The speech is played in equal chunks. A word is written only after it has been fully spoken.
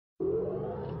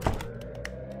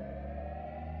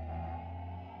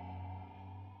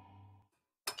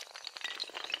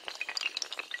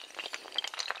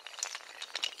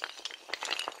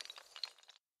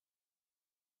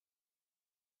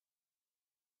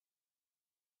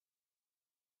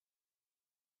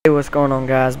Hey, what's going on,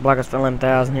 guys?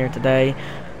 BlackestFan11,000 here today.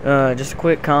 Just a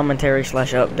quick commentary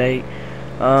slash update.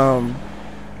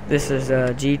 This is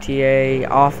GTA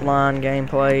offline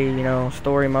gameplay, you know,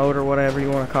 story mode or whatever you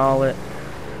want to call it.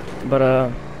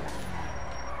 But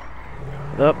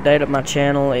the update of my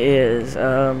channel is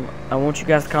I want you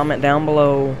guys to comment down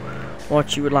below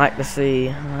what you would like to see.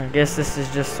 I guess this is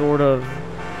just sort of,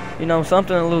 you know,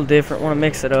 something a little different. Want to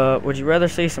mix it up. Would you rather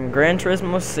see some Gran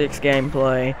Turismo 6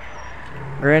 gameplay,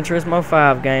 Gran Turismo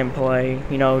 5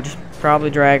 gameplay, you know, just probably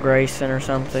drag racing or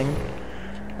something,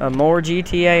 more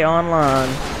GTA Online,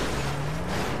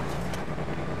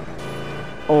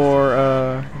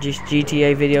 or just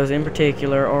GTA videos in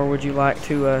particular, or would you like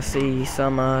to see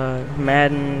some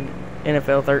Madden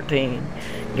NFL 13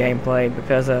 gameplay,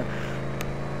 because I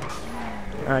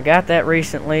got that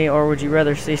recently, or would you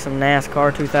rather see some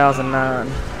NASCAR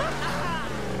 2009?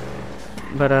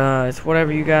 But it's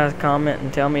whatever you guys comment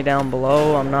and tell me down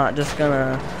below. I'm not just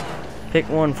gonna pick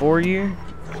one for you.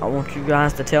 I want you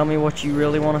guys to tell me what you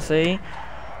really want to see,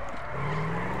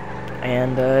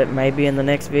 and it may be in the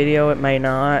next video, it may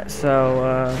not.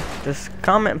 So just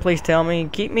comment and please tell me.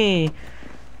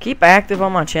 Keep active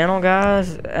on my channel,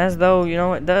 guys, as though, you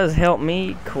know, it does help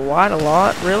me quite a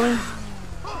lot, really.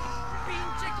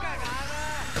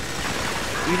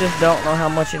 You just don't know how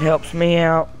much it helps me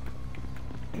out.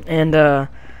 And it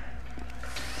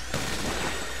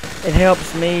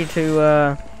helps me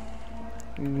to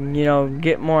you know,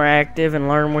 get more active and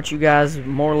learn what you guys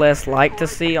more or less like to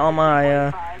see on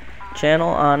my channel.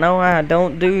 I know I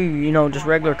don't do, you know, just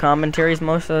regular commentaries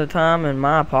most of the time, and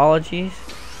my apologies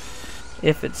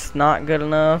if it's not good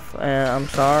enough. I'm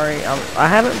sorry. I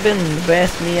haven't been the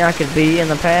best me I could be in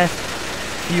the past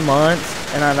few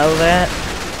months, and I know that,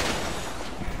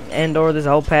 and or this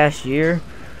whole past year.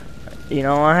 You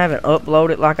know, I haven't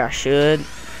uploaded like I should.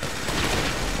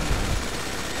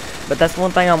 But that's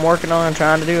one thing I'm working on and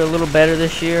trying to do a little better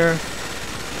this year.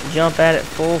 Jump at it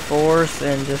full force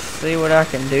and just see what I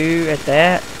can do at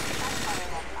that.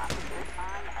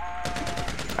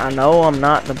 I know I'm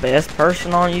not the best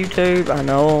person on YouTube. I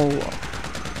know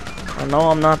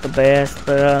I'm not the best,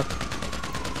 but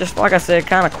just like I said,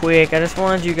 kind of quick, I just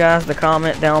wanted you guys to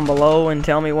comment down below and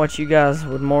tell me what you guys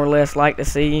would more or less like to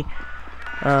see.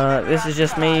 This is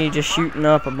just me just shooting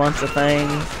up a bunch of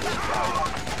things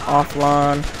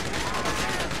offline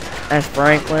as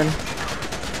Franklin.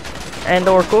 And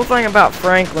the cool thing about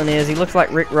Franklin is he looks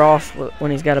like Rick Ross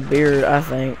when he's got a beard, I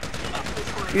think.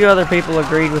 A few other people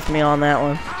agreed with me on that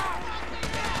one.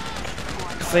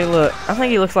 See, look, I think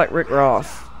he looks like Rick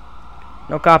Ross.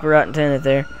 No copyright intended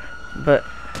there. But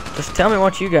just tell me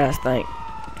what you guys think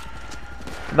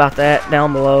about that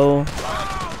down below.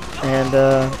 And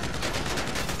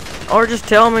or just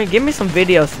tell me, give me some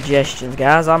video suggestions,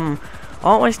 guys. I'm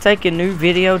always taking new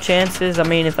video chances. I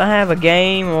mean, if I have a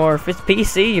game, or if it's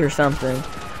PC or something,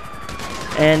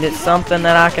 and it's something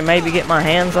that I can maybe get my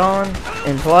hands on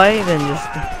and play, then just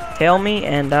tell me,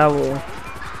 and I will,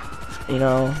 you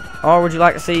know. Or would you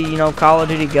like to see, you know, Call of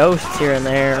Duty Ghosts here and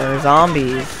there, or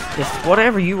zombies, just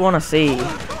whatever you want to see.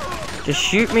 Just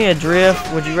shoot me a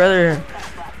drift. Would you rather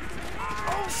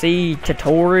see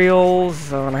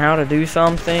tutorials on how to do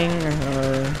something,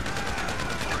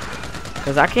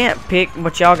 because I can't pick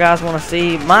what y'all guys want to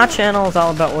see. My channel is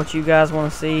all about what you guys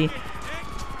want to see,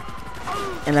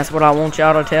 and that's what I want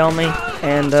y'all to tell me,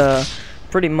 and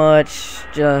pretty much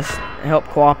just help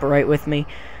cooperate with me.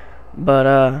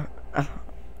 But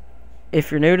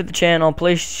if you're new to the channel,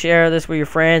 please share this with your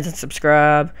friends and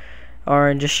subscribe,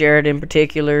 or just share it in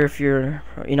particular if you're,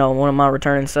 you know, one of my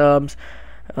returning subs.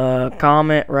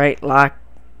 Comment, rate, like,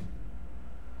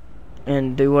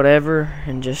 and do whatever,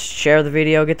 and just share the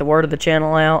video, get the word of the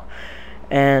channel out.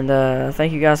 And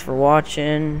thank you guys for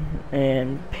watching,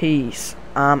 and peace.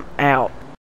 I'm out.